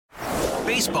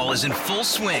Baseball is in full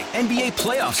swing. NBA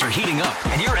playoffs are heating up,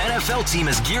 and your NFL team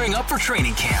is gearing up for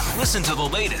training camp. Listen to the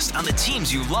latest on the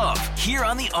teams you love here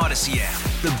on the Odyssey app.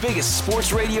 The biggest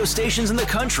sports radio stations in the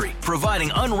country,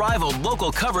 providing unrivaled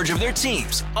local coverage of their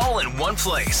teams, all in one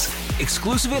place.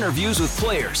 Exclusive interviews with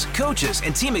players, coaches,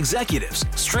 and team executives,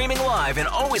 streaming live and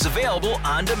always available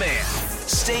on demand.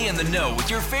 Stay in the know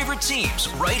with your favorite teams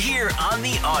right here on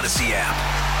the Odyssey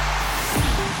app.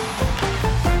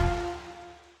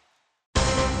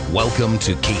 Welcome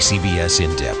to KCBS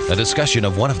In Depth, a discussion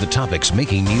of one of the topics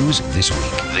making news this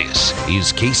week. This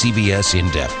is KCBS In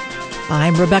Depth.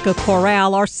 I'm Rebecca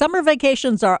Corral. Our summer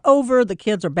vacations are over, the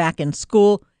kids are back in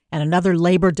school, and another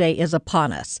Labor Day is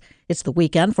upon us. It's the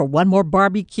weekend for one more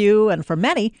barbecue, and for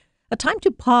many, a time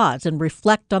to pause and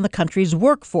reflect on the country's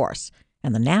workforce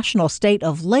and the national state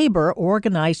of labor,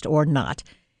 organized or not.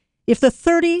 If the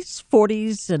 30s,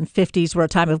 40s, and 50s were a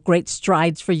time of great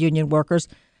strides for union workers,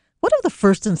 what have the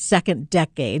first and second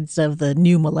decades of the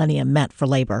new millennium meant for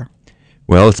labor?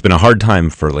 Well, it's been a hard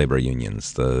time for labor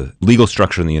unions. The legal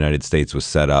structure in the United States was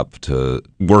set up to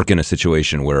work in a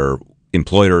situation where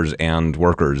employers and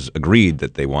workers agreed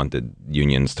that they wanted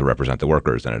unions to represent the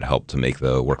workers, and it helped to make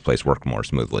the workplace work more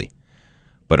smoothly.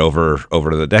 But over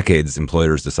the decades,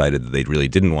 employers decided that they really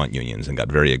didn't want unions and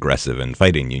got very aggressive in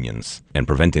fighting unions and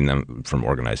preventing them from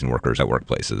organizing workers at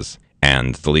workplaces.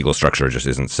 And the legal structure just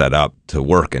isn't set up to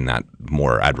work in that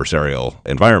more adversarial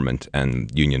environment, and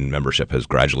union membership has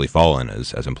gradually fallen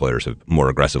as employers have more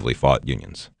aggressively fought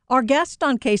unions. Our guest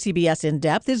on KCBS In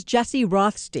Depth is Jesse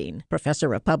Rothstein,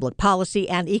 professor of public policy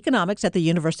and economics at the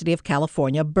University of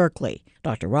California, Berkeley.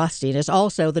 Dr. Rothstein is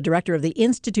also the director of the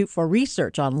Institute for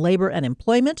Research on Labor and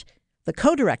Employment, the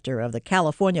co-director of the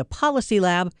California Policy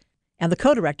Lab, and the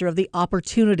co-director of the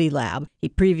Opportunity Lab. He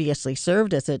previously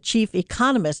served as a chief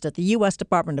economist at the U.S.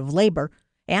 Department of Labor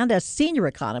and as senior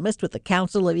economist with the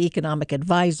Council of Economic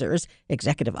Advisors,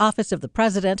 Executive Office of the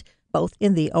President, both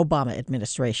in the Obama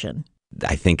administration.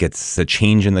 I think it's a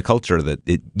change in the culture that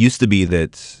it used to be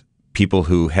that people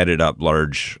who headed up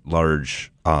large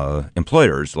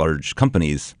employers, large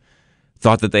companies,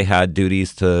 thought that they had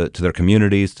duties to their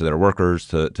communities, to their workers,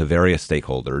 to various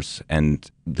stakeholders. And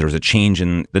there was a change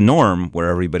in the norm where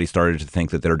everybody started to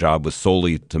think that their job was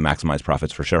solely to maximize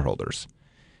profits for shareholders.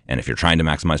 And if you're trying to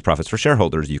maximize profits for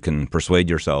shareholders, you can persuade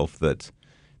yourself that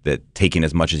taking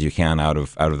as much as you can out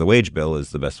of the wage bill is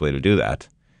the best way to do that.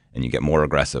 And you get more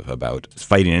aggressive about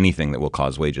fighting anything that will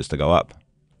cause wages to go up.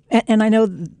 And I know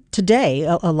today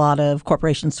a lot of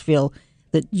corporations feel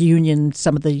that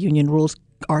some of the union rules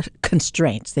are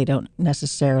constraints. They don't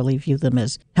necessarily view them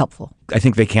as helpful. I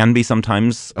think they can be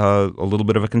sometimes a little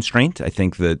bit of a constraint. I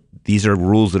think that these are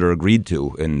rules that are agreed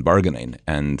to in bargaining.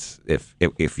 And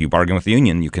if you bargain with the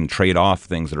union, you can trade off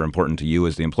things that are important to you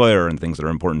as the employer and things that are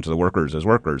important to the workers as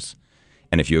workers.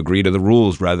 And if you agree to the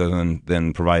rules rather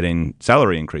than providing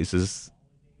salary increases,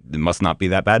 it must not be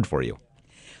that bad for you.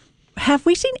 Have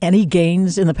we seen any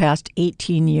gains in the past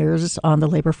 18 years on the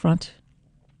labor front?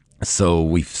 So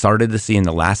we've started to see in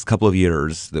the last couple of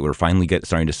years that we're finally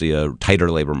starting to see a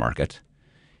tighter labor market.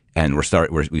 And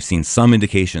we've seen some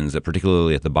indications that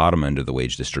particularly at the bottom end of the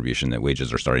wage distribution that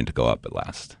wages are starting to go up at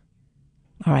last.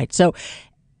 All right. So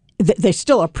they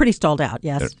still are pretty stalled out,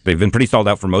 yes? They've been pretty stalled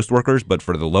out for most workers, but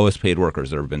for the lowest paid workers,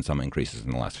 there have been some increases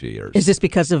in the last few years. Is this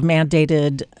because of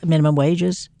mandated minimum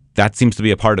wages? That seems to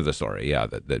be a part of the story, yeah,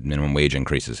 that minimum wage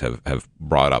increases have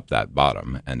brought up that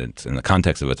bottom. And it's in the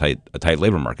context of a tight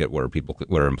labor market where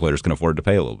employers can afford to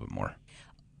pay a little bit more.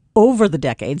 Over the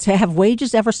decades, have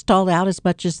wages ever stalled out as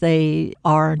much as they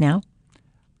are now?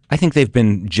 I think they've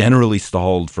been generally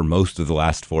stalled for most of the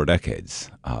last 4 decades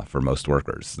for most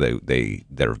workers. There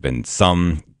have been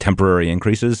some temporary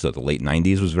increases, so the late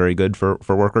 90s was very good for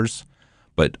workers.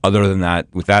 But other than that,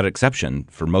 with that exception,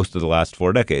 for most of the last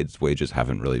 4 decades, wages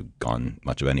haven't really gone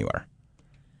much of anywhere.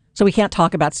 So we can't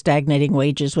talk about stagnating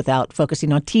wages without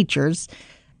focusing on teachers.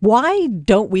 Why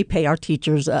don't we pay our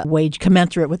teachers a wage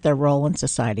commensurate with their role in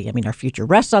society? I mean, our future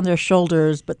rests on their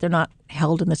shoulders, but they're not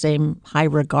held in the same high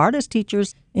regard as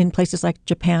teachers in places like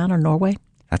Japan or Norway?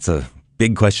 That's a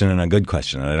big question and a good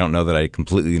question, and I don't know that I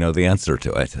completely know the answer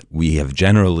to it. We have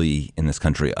generally, in this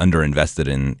country, underinvested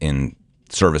in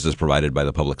services provided by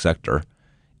the public sector,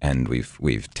 and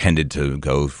we've tended to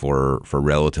go for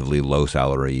relatively low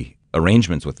salary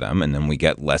arrangements with them, and then we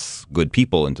get less good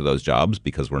people into those jobs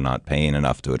because we're not paying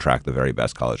enough to attract the very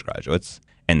best college graduates.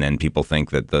 And then people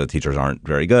think that the teachers aren't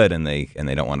very good, and they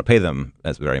don't want to pay them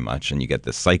as very much, and you get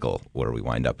this cycle where we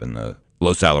wind up in the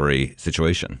low salary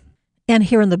situation. And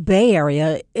here in the Bay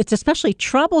Area, it's especially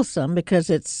troublesome because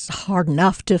it's hard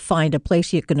enough to find a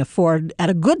place you can afford at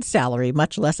a good salary,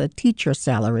 much less a teacher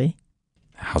salary.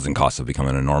 Housing costs have become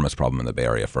an enormous problem in the Bay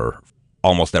Area for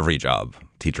almost every job.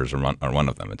 Teachers are one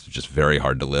of them. It's just very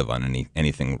hard to live on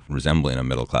anything resembling a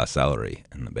middle-class salary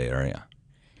in the Bay Area.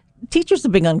 Teachers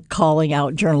have begun calling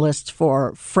out journalists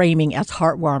for framing as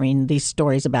heartwarming these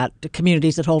stories about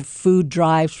communities that hold food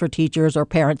drives for teachers or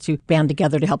parents who band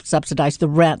together to help subsidize the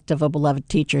rent of a beloved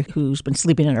teacher who's been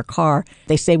sleeping in her car.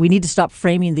 They say we need to stop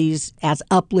framing these as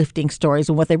uplifting stories,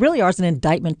 and what they really are is an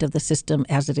indictment of the system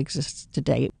as it exists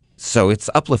today. So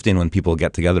it's uplifting when people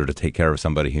get together to take care of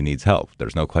somebody who needs help.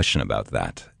 There's no question about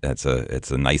that. It's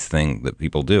a nice thing that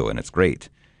people do, and it's great.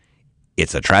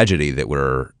 It's a tragedy that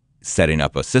we're setting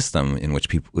up a system in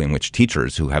which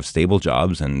teachers who have stable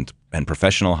jobs and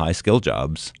professional high-skill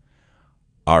jobs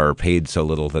are paid so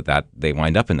little that they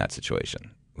wind up in that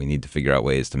situation. We need to figure out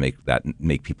ways to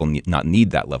make people not need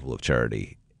that level of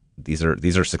charity. These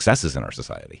are successes in our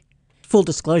society. Full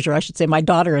disclosure, I should say my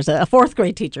daughter is a fourth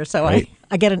grade teacher, so right.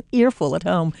 I get an earful at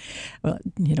home,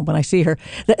 when I see her.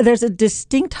 There's a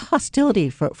distinct hostility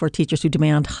for teachers who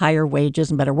demand higher wages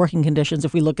and better working conditions.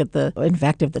 If we look at the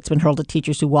invective that's been hurled at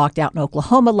teachers who walked out in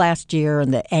Oklahoma last year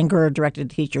and the anger directed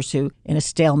at teachers who, in a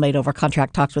stalemate over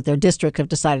contract talks with their district, have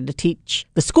decided to teach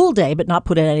the school day but not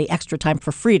put in any extra time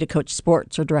for free to coach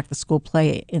sports or direct the school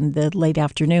play in the late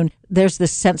afternoon. There's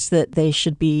this sense that they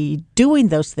should be doing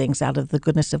those things out of the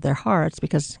goodness of their hearts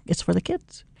because it's for the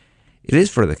kids. It is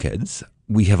for the kids.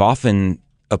 We have often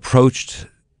approached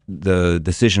the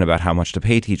decision about how much to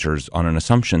pay teachers on an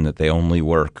assumption that they only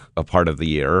work a part of the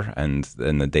year and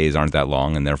the days aren't that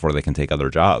long and therefore they can take other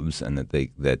jobs, and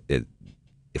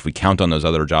if we count on those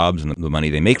other jobs and the money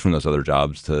they make from those other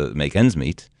jobs to make ends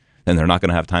meet, then they're not going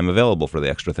to have time available for the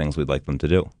extra things we'd like them to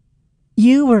do.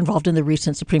 You were involved in the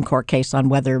recent Supreme Court case on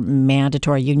whether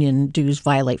mandatory union dues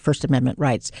violate First Amendment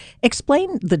rights.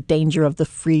 Explain the danger of the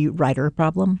free rider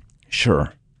problem.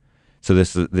 Sure. So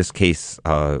this case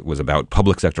was about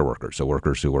public sector workers, so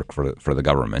workers who work for the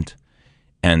government.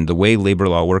 And the way labor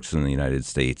law works in the United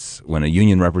States, when a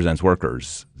union represents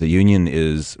workers, the union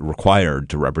is required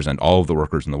to represent all of the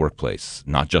workers in the workplace,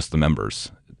 not just the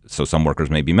members. So some workers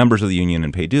may be members of the union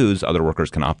and pay dues. Other workers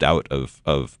can opt out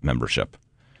of membership.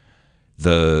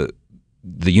 The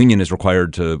union is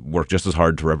required to work just as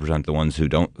hard to represent the ones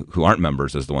who aren't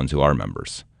members as the ones who are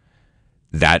members.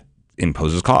 That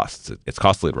imposes costs. It's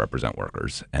costly to represent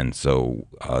workers, and so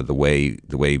the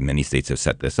way many states have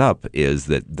set this up is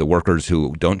that the workers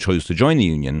who don't choose to join the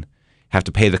union have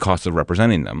to pay the cost of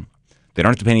representing them. They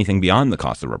don't have to pay anything beyond the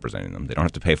cost of representing them. They don't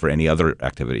have to pay for any other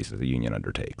activities that the union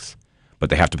undertakes, but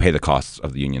they have to pay the costs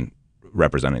of the union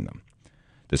representing them.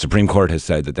 The Supreme Court has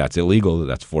said that that's illegal,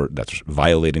 that's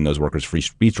violating those workers' free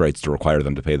speech rights to require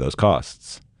them to pay those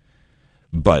costs.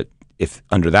 But if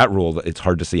under that rule, it's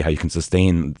hard to see how you can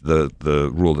sustain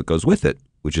the rule that goes with it,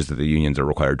 which is that the unions are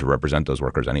required to represent those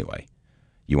workers anyway.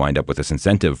 You wind up with this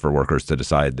incentive for workers to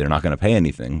decide they're not going to pay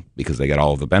anything because they get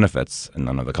all of the benefits and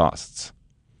none of the costs.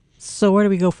 So where do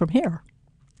we go from here?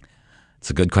 It's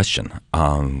a good question.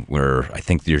 Where I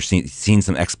think you're seeing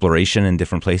some exploration in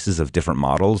different places of different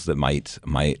models that might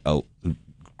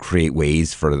create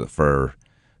ways for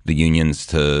the unions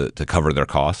to cover their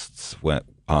costs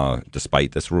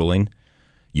despite this ruling.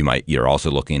 You're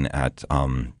also looking at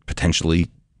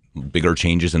potentially bigger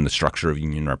changes in the structure of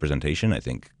union representation. I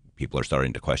think people are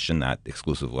starting to question that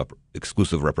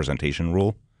exclusive representation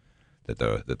rule that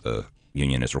the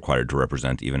union is required to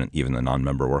represent even the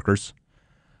non-member workers.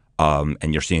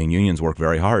 And you're seeing unions work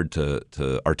very hard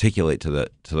to articulate to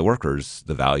the workers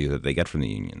the value that they get from the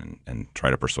union and try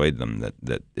to persuade them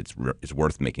that it's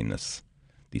worth making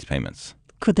these payments.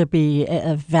 Could there be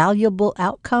a valuable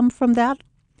outcome from that?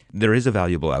 There is a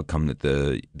valuable outcome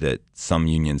that some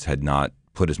unions had not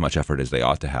put as much effort as they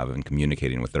ought to have in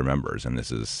communicating with their members, and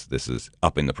this is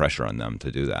upping the pressure on them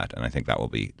to do that. And I think that will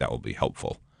be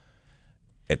helpful.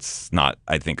 It's not,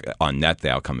 I think, on net the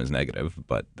outcome is negative,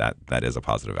 but that is a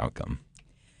positive outcome.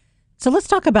 So let's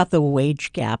talk about the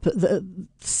wage gap. The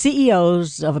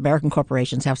CEOs of American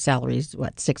corporations have salaries,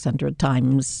 600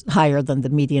 times higher than the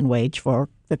median wage for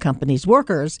the company's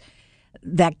workers.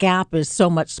 That gap is so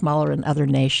much smaller in other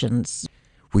nations.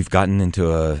 We've gotten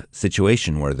into a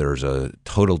situation where there's a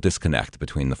total disconnect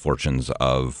between the fortunes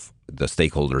of the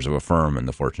stakeholders of a firm and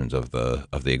the fortunes of the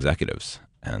executives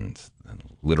and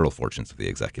literal fortunes of the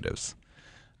executives.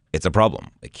 It's a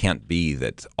problem. It can't be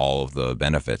that all of the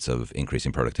benefits of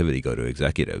increasing productivity go to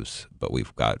executives, but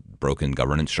we've got broken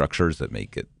governance structures that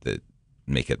make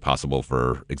it possible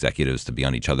for executives to be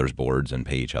on each other's boards and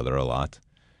pay each other a lot.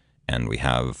 And we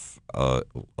have a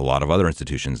lot of other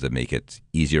institutions that make it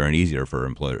easier and easier for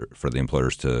the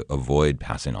employers to avoid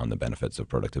passing on the benefits of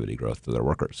productivity growth to their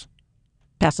workers.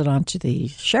 Pass it on to the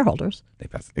shareholders. They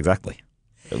pass exactly.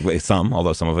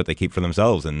 Although some of it they keep for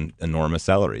themselves in enormous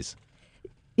salaries.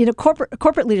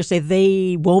 Corporate leaders say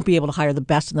they won't be able to hire the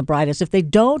best and the brightest if they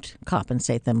don't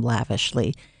compensate them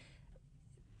lavishly.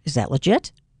 Is that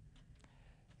legit?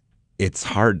 It's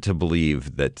hard to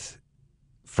believe that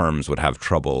firms would have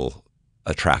trouble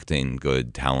attracting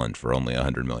good talent for only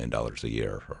 $100 million a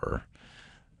year, or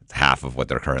half of what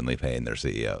they're currently paying their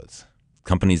CEOs.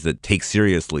 Companies that take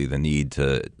seriously the need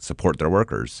to support their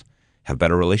workers have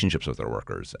better relationships with their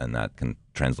workers, and that can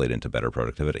translate into better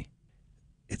productivity.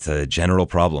 It's a general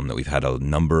problem that we've had a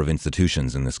number of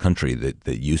institutions in this country that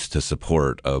used to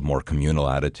support a more communal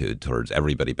attitude towards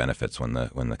everybody benefits when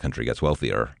the country gets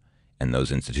wealthier. And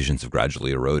those institutions have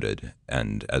gradually eroded.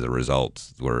 And as a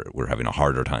result, we're having a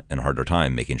harder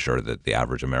time making sure that the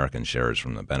average American shares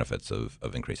from the benefits of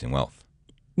increasing wealth.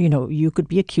 You could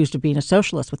be accused of being a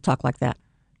socialist with talk like that.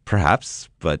 Perhaps,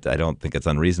 but I don't think it's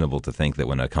unreasonable to think that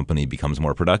when a company becomes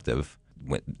more productive,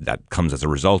 that comes as a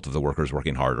result of the workers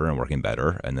working harder and working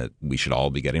better, and that we should all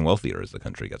be getting wealthier as the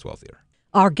country gets wealthier.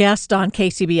 Our guest on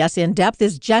KCBS In Depth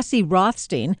is Jesse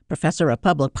Rothstein, professor of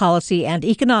public policy and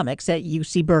economics at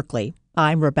UC Berkeley.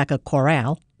 I'm Rebecca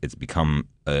Corral. It's become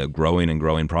a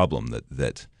growing problem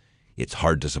that it's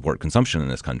hard to support consumption in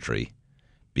this country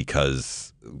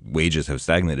because wages have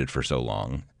stagnated for so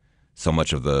long. So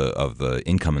much of the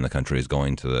income in the country is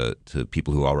going to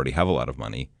people who already have a lot of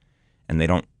money, and they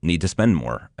don't need to spend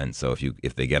more. And so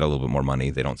if they get a little bit more money,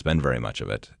 they don't spend very much of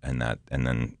it, and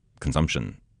then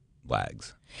consumption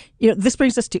lags. This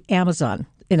brings us to Amazon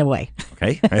in a way.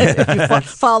 Okay. If you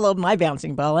follow my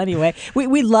bouncing ball anyway.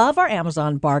 We love our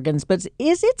Amazon bargains, but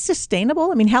is it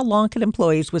sustainable? I mean, how long can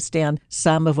employees withstand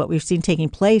some of what we've seen taking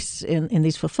place in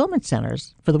these fulfillment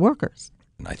centers for the workers?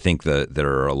 I think that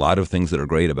there are a lot of things that are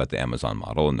great about the Amazon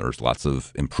model, and there's lots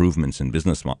of improvements in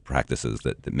business practices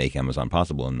that make Amazon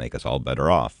possible and make us all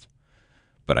better off.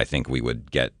 But I think we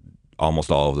would get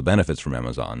almost all of the benefits from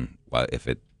Amazon if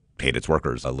it paid its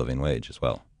workers a living wage as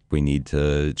well. We need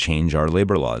to change our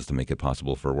labor laws to make it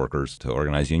possible for workers to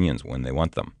organize unions when they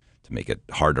want them, to make it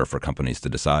harder for companies to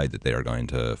decide that they are going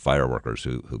to fire workers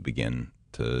who begin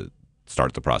to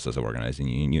start the process of organizing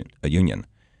a union.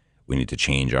 We need to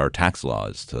change our tax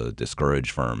laws to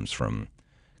discourage firms from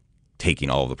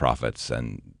taking all of the profits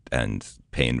and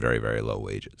paying very, very low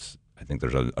wages. I think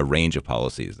there's a range of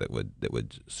policies that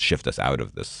would shift us out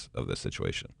of this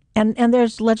situation. And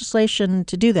there's legislation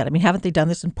to do that. I mean, haven't they done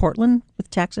this in Portland with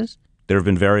taxes? There have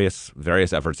been various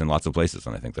efforts in lots of places,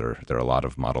 and I think there are a lot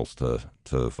of models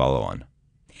to follow on.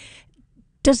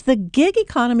 Does the gig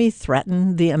economy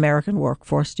threaten the American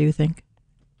workforce, do you think?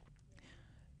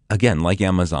 Again, like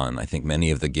Amazon, I think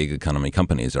many of the gig economy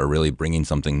companies are really bringing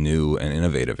something new and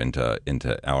innovative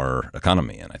into our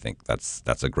economy, and I think that's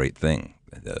a great thing.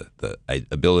 The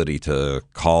ability to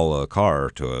call a car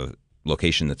to a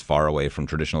location that's far away from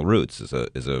traditional routes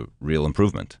is a real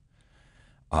improvement.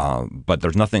 But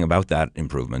there's nothing about that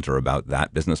improvement or about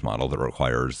that business model that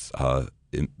requires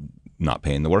not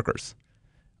paying the workers.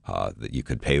 That you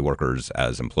could pay workers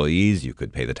as employees, you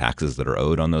could pay the taxes that are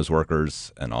owed on those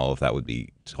workers, and all of that would be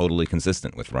totally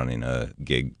consistent with running a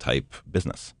gig-type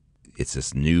business. It's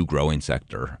this new growing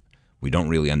sector. We don't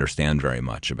really understand very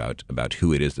much about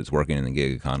who it is that's working in the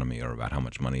gig economy or about how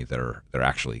much money they're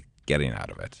actually getting out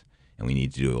of it. And we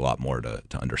need to do a lot more to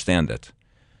understand it.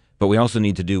 But we also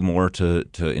need to do more to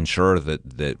ensure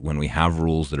that when we have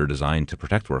rules that are designed to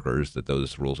protect workers, that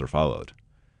those rules are followed.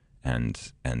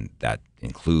 And that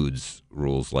includes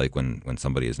rules like when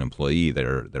somebody is an employee,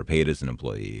 they're paid as an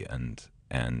employee,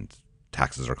 and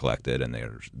taxes are collected, and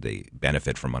they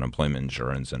benefit from unemployment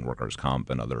insurance and workers'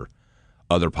 comp and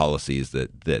other policies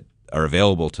that are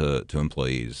available to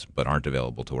employees but aren't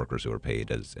available to workers who are paid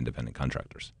as independent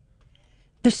contractors.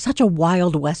 There's such a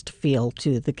Wild West feel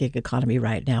to the gig economy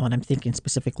right now, and I'm thinking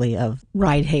specifically of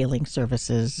ride-hailing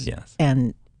services. Yes.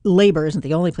 And labor isn't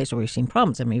the only place where we've seen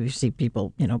problems. I mean, we see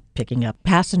people, picking up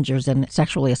passengers and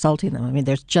sexually assaulting them. I mean,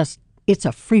 it's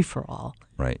a free-for-all.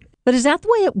 Right. But is that the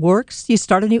way it works? You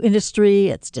start a new industry,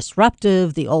 it's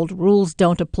disruptive, the old rules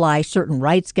don't apply, certain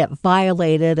rights get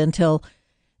violated until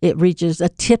it reaches a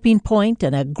tipping point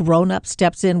and a grown-up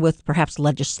steps in with perhaps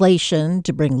legislation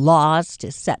to bring laws,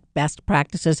 to set best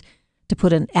practices, to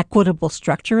put an equitable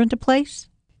structure into place?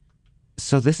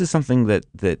 So this is something that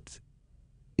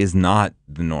is not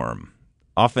the norm.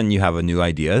 Often you have a new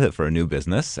idea for a new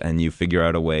business and you figure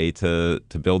out a way to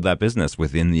build that business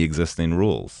within the existing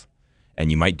rules. And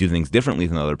you might do things differently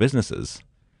than other businesses,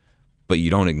 but you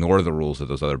don't ignore the rules that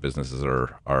those other businesses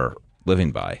are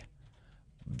living by.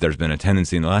 There's been a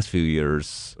tendency in the last few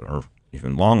years, or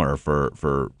even longer,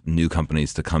 for new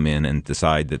companies to come in and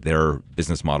decide that their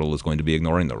business model is going to be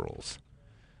ignoring the rules.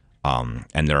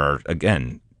 And there are,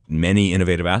 again, many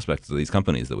innovative aspects of these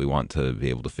companies that we want to be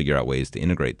able to figure out ways to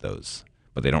integrate those,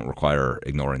 but they don't require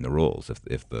ignoring the rules.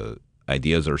 If the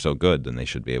ideas are so good, then they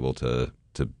should be able to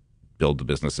build the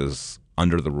businesses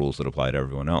under the rules that apply to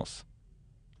everyone else.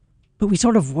 But we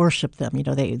sort of worship them. You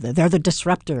know, they're the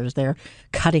disruptors. They're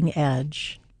cutting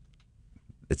edge.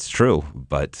 It's true,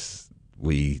 but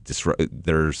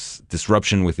there's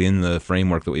disruption within the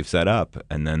framework that we've set up,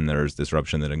 and then there's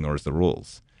disruption that ignores the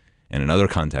rules. And in other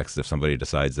contexts, if somebody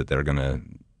decides that they're going to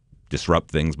disrupt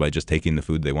things by just taking the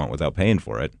food they want without paying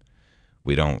for it,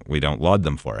 we don't laud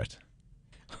them for it.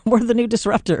 We're the new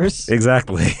disruptors.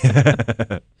 Exactly.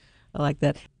 I like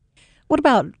that. What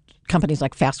about companies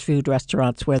like fast food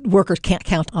restaurants where workers can't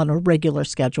count on a regular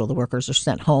schedule? The workers are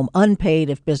sent home unpaid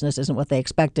if business isn't what they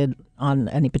expected on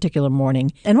any particular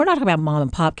morning. And we're not talking about mom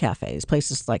and pop cafes.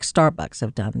 Places like Starbucks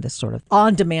have done this sort of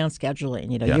on-demand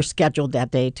scheduling. You know, You're scheduled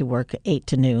that day to work 8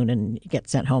 to noon and you get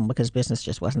sent home because business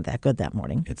just wasn't that good that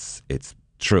morning. It's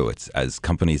true. It's as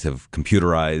companies have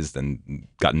computerized and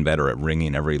gotten better at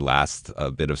wringing every last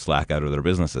bit of slack out of their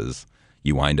businesses,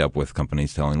 you wind up with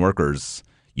companies telling workers,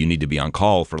 you need to be on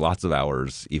call for lots of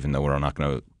hours, even though we're not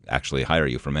going to actually hire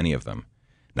you for many of them.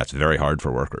 That's very hard for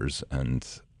workers. And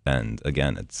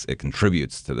again, it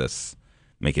contributes to this,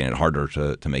 making it harder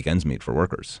to make ends meet for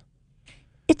workers.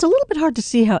 It's a little bit hard to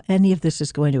see how any of this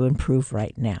is going to improve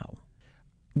right now.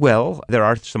 Well, there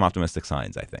are some optimistic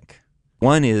signs, I think.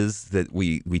 One is that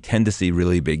we tend to see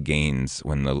really big gains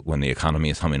when the economy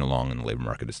is humming along and the labor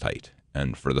market is tight.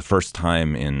 And for the first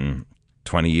time in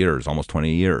 20 years, almost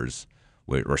 20 years,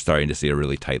 we're starting to see a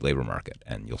really tight labor market.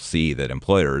 And you'll see that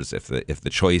employers, if the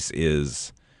choice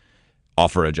is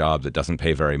offer a job that doesn't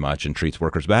pay very much and treats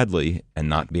workers badly and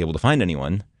not be able to find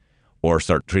anyone, or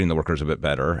start treating the workers a bit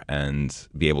better and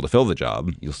be able to fill the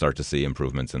job, you'll start to see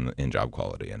improvements in job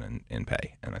quality and in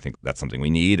pay. And I think that's something we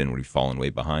need, and we've fallen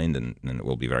way behind, and it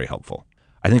will be very helpful.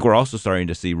 I think we're also starting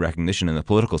to see recognition in the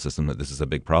political system that this is a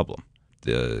big problem.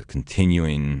 The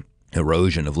continuing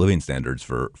erosion of living standards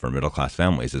for middle-class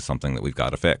families is something that we've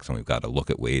got to fix, and we've got to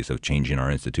look at ways of changing our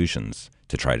institutions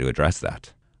to try to address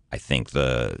that. I think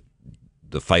the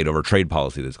fight over trade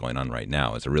policy that's going on right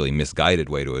now is a really misguided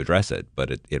way to address it,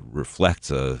 but it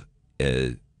reflects a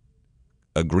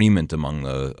agreement among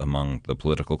the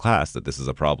political class that this is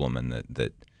a problem, and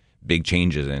that big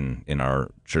changes in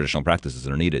our traditional practices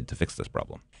are needed to fix this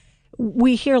problem.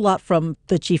 We hear a lot from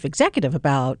the chief executive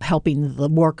about helping the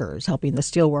workers, helping the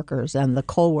steel workers and the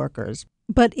coal workers.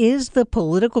 But is the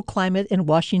political climate in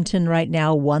Washington right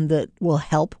now one that will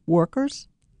help workers?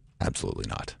 Absolutely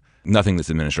not. Nothing this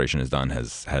administration has done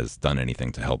has done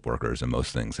anything to help workers, and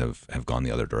most things have gone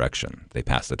the other direction. They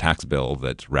passed a tax bill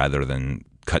that, rather than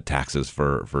cut taxes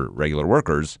for regular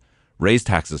workers, raised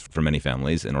taxes for many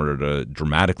families in order to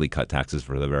dramatically cut taxes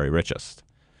for the very richest.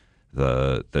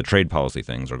 The trade policy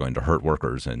things are going to hurt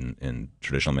workers in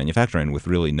traditional manufacturing with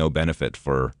really no benefit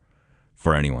for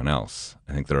anyone else.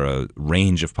 I think there are a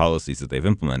range of policies that they've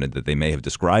implemented that they may have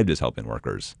described as helping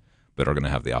workers, but are going to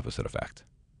have the opposite effect.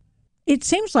 It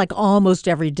seems like almost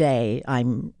every day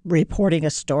I'm reporting a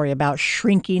story about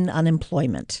shrinking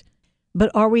unemployment.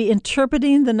 But are we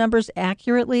interpreting the numbers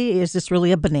accurately? Is this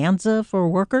really a bonanza for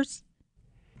workers?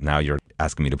 Now you're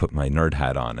asking me to put my nerd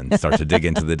hat on and start to dig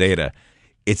into the data.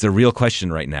 It's a real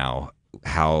question right now,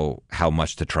 how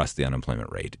much to trust the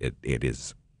unemployment rate. It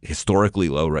is historically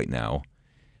low right now,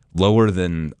 lower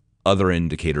than other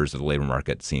indicators of the labor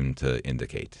market seem to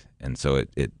indicate. And so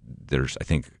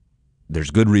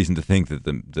there's good reason to think that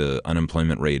the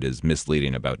unemployment rate is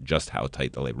misleading about just how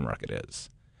tight the labor market is.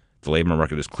 The labor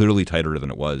market is clearly tighter than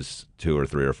it was 2 or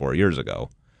 3 or 4 years ago,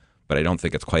 but I don't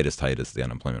think it's quite as tight as the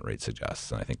unemployment rate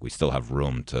suggests. And I think we still have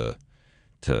room to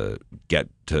get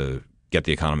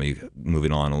the economy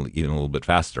moving on even a little bit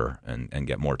faster and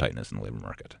get more tightness in the labor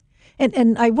market.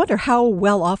 And I wonder how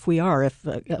well off we are if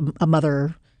a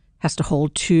mother has to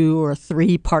hold 2 or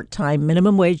 3 part-time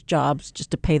minimum wage jobs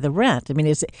just to pay the rent. I mean,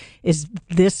 is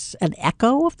this an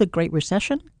echo of the Great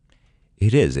Recession?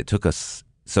 It is. It took us.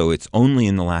 So it's only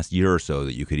in the last year or so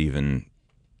that you could even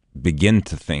begin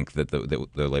to think that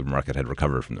the labor market had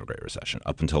recovered from the Great Recession.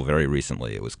 Up until very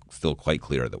recently, it was still quite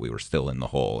clear that we were still in the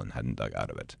hole and hadn't dug out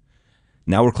of it.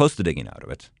 Now we're close to digging out of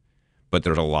it, but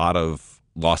there's a lot of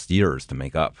lost years to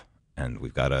make up, and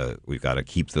we've got to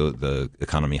keep the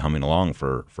economy humming along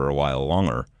for a while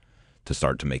longer to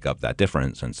start to make up that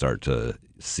difference and start to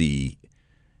see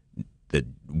the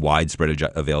widespread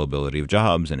availability of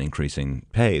jobs and increasing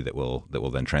pay that will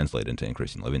then translate into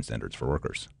increasing living standards for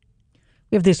workers.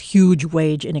 We have this huge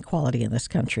wage inequality in this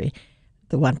country,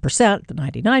 the 1%, the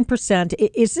 99%.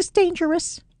 Is this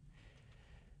dangerous?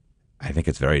 I think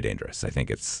it's very dangerous. I think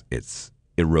it's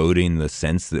eroding the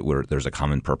sense that there's a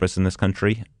common purpose in this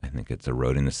country. I think it's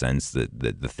eroding the sense that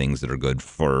the things that are good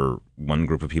for one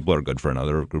group of people are good for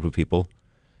another group of people.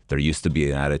 There used to be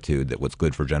an attitude that what's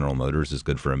good for General Motors is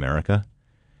good for America.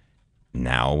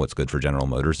 Now what's good for General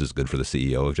Motors is good for the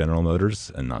CEO of General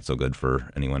Motors and not so good for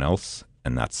anyone else.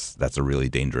 And that's a really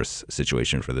dangerous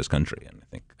situation for this country.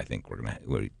 And I think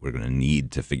we're gonna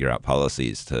need to figure out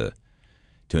policies to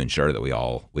ensure that we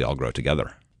all grow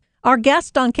together. Our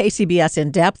guest on KCBS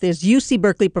In Depth is UC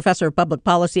Berkeley Professor of Public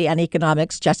Policy and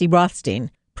Economics, Jesse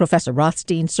Rothstein. Professor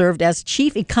Rothstein served as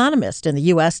chief economist in the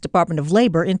U.S. Department of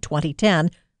Labor in 2010.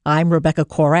 I'm Rebecca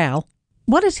Corral.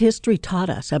 What has history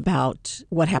taught us about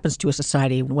what happens to a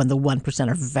society when the 1%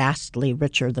 are vastly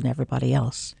richer than everybody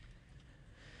else?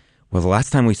 Well, the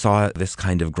last time we saw this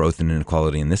kind of growth and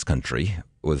inequality in this country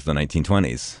was the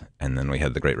 1920s, and then we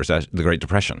had the Great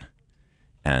Depression.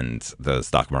 And the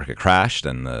stock market crashed,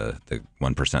 and the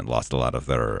 1% lost a lot of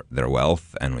their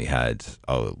wealth, and we had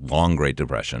a long Great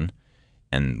Depression.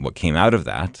 And what came out of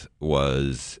that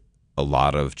was a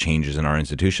lot of changes in our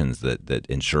institutions that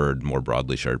ensured more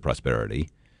broadly shared prosperity.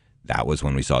 That was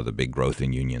when we saw the big growth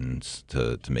in unions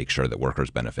to make sure that workers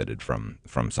benefited from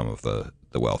some of the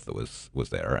wealth that was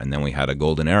there. And then we had a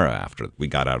golden era after we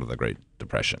got out of the Great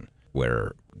Depression,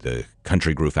 where the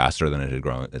country grew faster than it had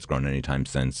grown. It's grown any time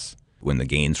since. When the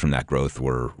gains from that growth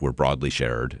were broadly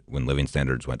shared, when living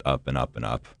standards went up and up and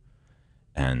up.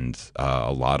 And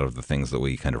a lot of the things that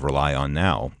we kind of rely on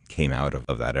now came out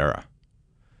of that era.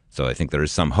 So I think there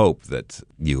is some hope that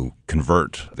you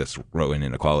convert this growing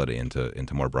inequality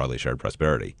into more broadly shared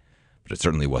prosperity. But it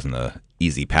certainly wasn't an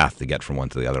easy path to get from one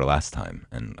to the other last time.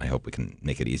 And I hope we can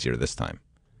make it easier this time.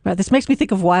 Right. This makes me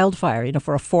think of wildfire.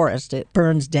 For a forest, it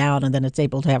burns down and then it's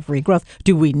able to have regrowth.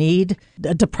 Do we need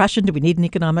a depression? Do we need an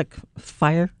economic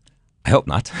fire? I hope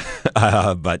not,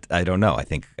 but I don't know. I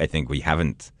think we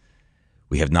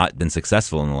have not been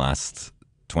successful in the last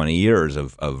 20 years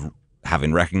of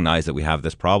having recognized that we have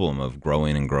this problem of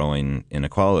growing and growing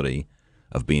inequality,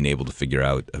 of being able to figure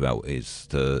out about ways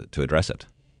to address it.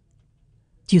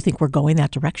 Do you think we're going that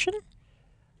direction?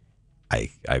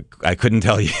 I couldn't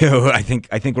tell you. I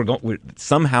think we're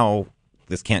somehow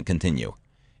this can't continue.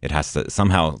 It has to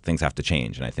somehow things have to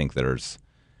change, and I think there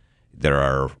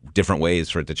are different ways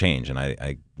for it to change. And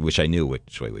I wish I knew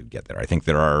which way we'd get there. I think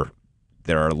there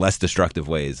are less destructive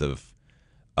ways of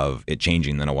it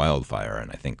changing than a wildfire,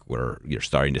 and I think you're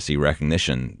starting to see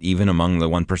recognition even among the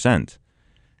 1%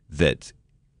 that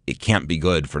it can't be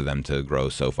good for them to grow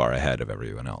so far ahead of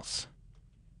everyone else.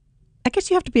 I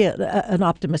guess you have to be an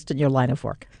optimist in your line of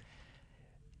work.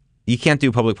 You can't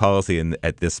do public policy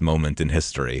at this moment in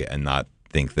history and not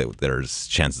think that there's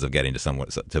chances of getting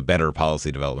to better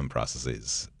policy development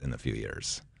processes in a few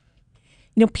years.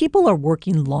 People are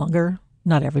working longer.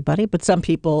 Not everybody, but some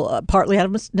people, partly out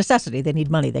of necessity. They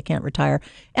need money. They can't retire.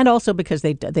 And also because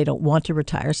they don't want to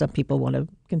retire. Some people want to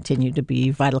continue to be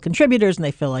vital contributors, and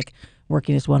they feel like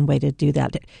working is one way to do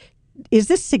that. Is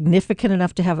this significant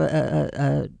enough to have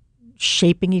a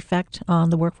shaping effect on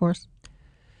the workforce?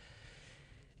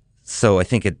 So I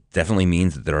think it definitely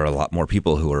means that there are a lot more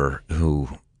people who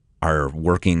are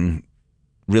working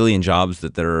really in jobs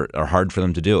that are hard for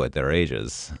them to do at their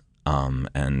ages,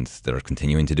 and they're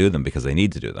continuing to do them because they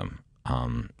need to do them.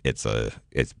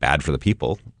 It's bad for the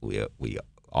people. We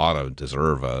ought to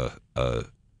deserve a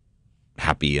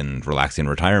happy and relaxing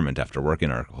retirement after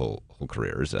working our whole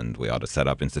careers, and we ought to set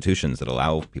up institutions that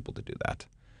allow people to do that.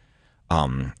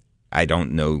 I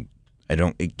don't know.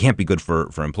 It can't be good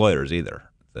for employers either,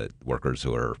 that workers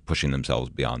who are pushing themselves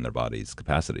beyond their body's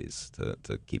capacities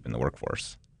to keep in the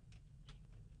workforce.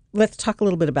 Let's talk a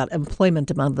little bit about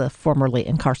employment among the formerly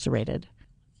incarcerated.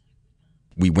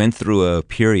 We went through a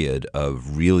period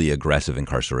of really aggressive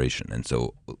incarceration, and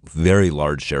so very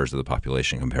large shares of the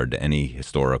population compared to any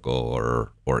historical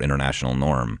or international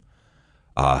norm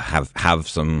have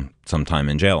some time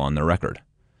in jail on their record.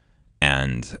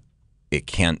 And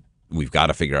we've got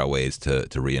to figure out ways to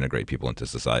reintegrate people into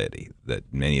society. That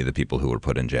many of the people who were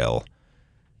put in jail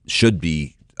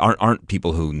aren't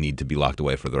people who need to be locked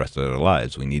away for the rest of their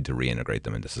lives. We need to reintegrate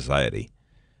them into society.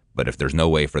 But if there's no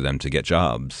way for them to get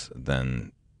jobs,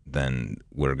 then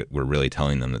we're really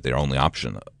telling them that their only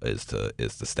option is to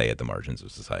stay at the margins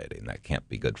of society, and that can't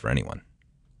be good for anyone.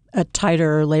 A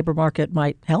tighter labor market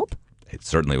might help? It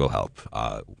certainly will help.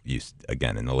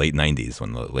 Again, in the late 90s,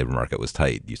 when the labor market was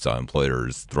tight, you saw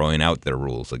employers throwing out their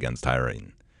rules against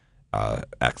hiring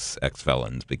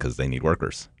ex-felons because they need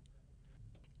workers.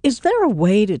 Is there a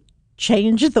way to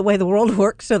change the way the world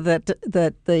works so that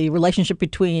the relationship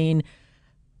between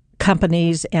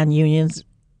companies and unions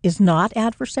is not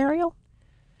adversarial?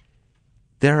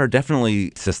 There are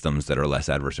definitely systems that are less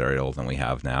adversarial than we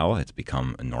have now. It's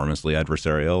become enormously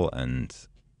adversarial, and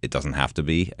it doesn't have to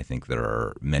be. I think there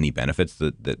are many benefits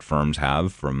that firms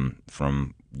have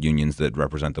from unions that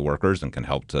represent the workers and can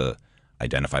help to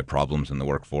identify problems in the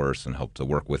workforce and help to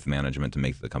work with management to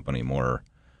make the company more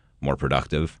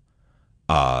productive.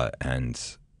 And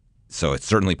so it's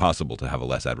certainly possible to have a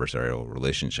less adversarial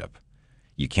relationship.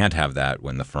 You can't have that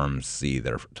when the firms see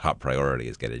their top priority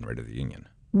is getting rid of the union.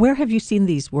 Where have you seen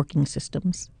these working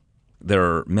systems? There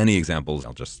are many examples.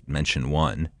 I'll just mention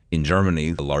one. In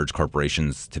Germany, the large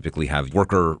corporations typically have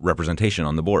worker representation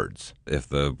on the boards. If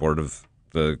the board of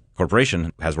the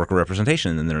corporation has worker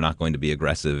representation, then they're not going to be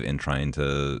aggressive in trying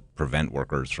to prevent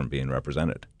workers from being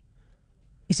represented.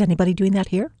 Is anybody doing that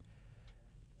here?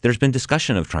 There's been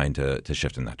discussion of trying to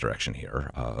shift in that direction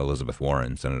here. Elizabeth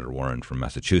Warren, Senator Warren from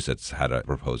Massachusetts, had a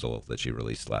proposal that she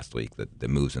released last week that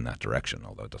moves in that direction,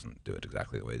 although it doesn't do it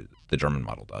exactly the way the German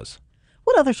model does.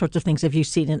 What other sorts of things have you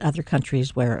seen in other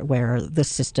countries where the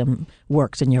system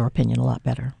works, in your opinion, a lot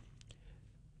better?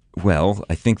 Well,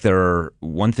 I think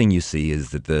one thing you see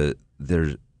is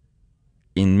that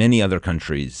in many other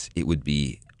countries, it would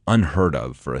be unheard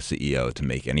of for a CEO to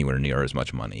make anywhere near as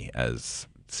much money as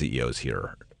CEOs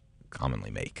here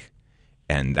commonly make.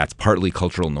 And that's partly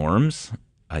cultural norms.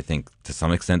 I think to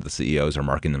some extent the CEOs are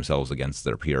marking themselves against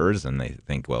their peers, and they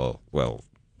think, well,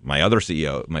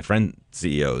 my friend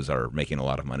CEOs are making a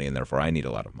lot of money, and therefore I need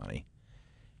a lot of money.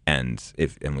 And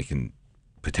we can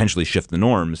potentially shift the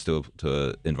norms to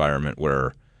an environment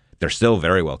where they're still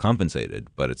very well compensated,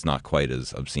 but it's not quite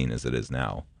as obscene as it is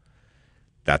now.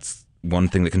 That's one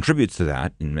thing that contributes to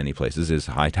that in many places is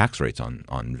high tax rates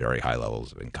on very high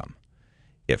levels of income.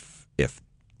 If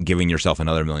giving yourself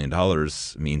another $1 million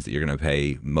means that you're going to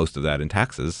pay most of that in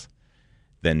taxes,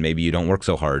 then maybe you don't work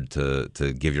so hard to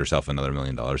give yourself another $1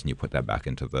 million and you put that back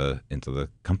into the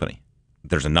company.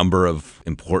 There's a number of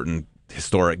important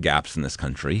historic gaps in this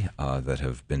country that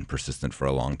have been persistent for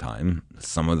a long time.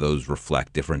 Some of those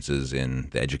reflect differences in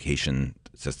the education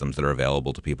systems that are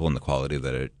available to people and the quality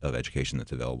of education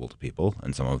that's available to people,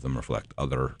 and some of them reflect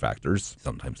other factors.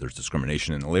 Sometimes there's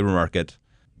discrimination in the labor market.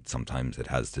 Sometimes it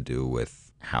has to do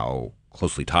with how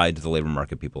closely tied to the labor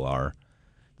market people are.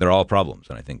 They're all problems,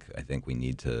 and I think we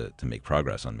need to make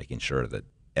progress on making sure that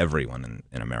everyone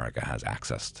in America has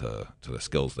access to the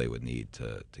skills they would need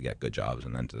to get good jobs,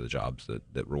 and then to the jobs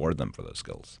that reward them for those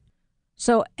skills.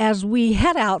 So as we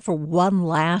head out for one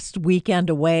last weekend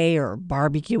away or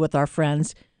barbecue with our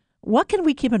friends, what can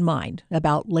we keep in mind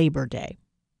about Labor Day?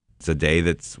 It's a day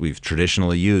that we've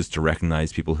traditionally used to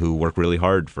recognize people who work really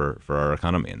hard for our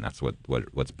economy, and that's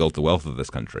what's built the wealth of this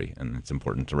country, and it's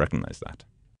important to recognize that.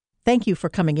 Thank you for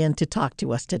coming in to talk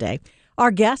to us today.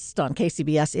 Our guest on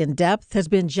KCBS In Depth has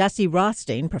been Jesse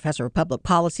Rothstein, professor of public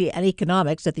policy and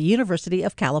economics at the University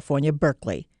of California,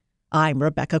 Berkeley. I'm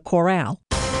Rebecca Corral.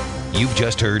 You've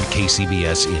just heard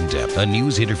KCBS In Depth, a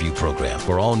news interview program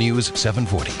for All News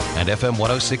 740 and FM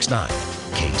 106.9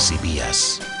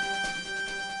 KCBS.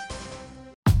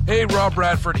 Hey, Rob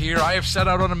Bradford here. I have set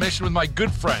out on a mission with my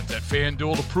good friends at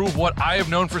FanDuel to prove what I have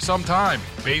known for some time.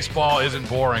 Baseball isn't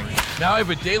boring. Now I have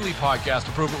a daily podcast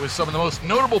to prove it with some of the most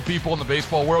notable people in the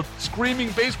baseball world, screaming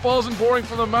baseball isn't boring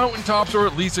from the mountaintops, or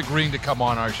at least agreeing to come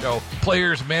on our show.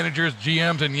 Players, managers,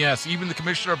 GMs, and yes, even the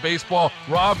commissioner of baseball,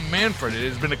 Rob Manfred. It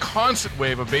has been a constant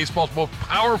wave of baseball's most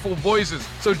powerful voices.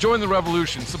 So join the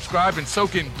revolution. Subscribe and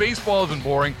soak in Baseball Isn't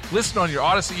Boring. Listen on your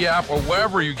Odyssey app or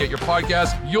wherever you get your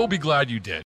podcasts. You'll be glad you did.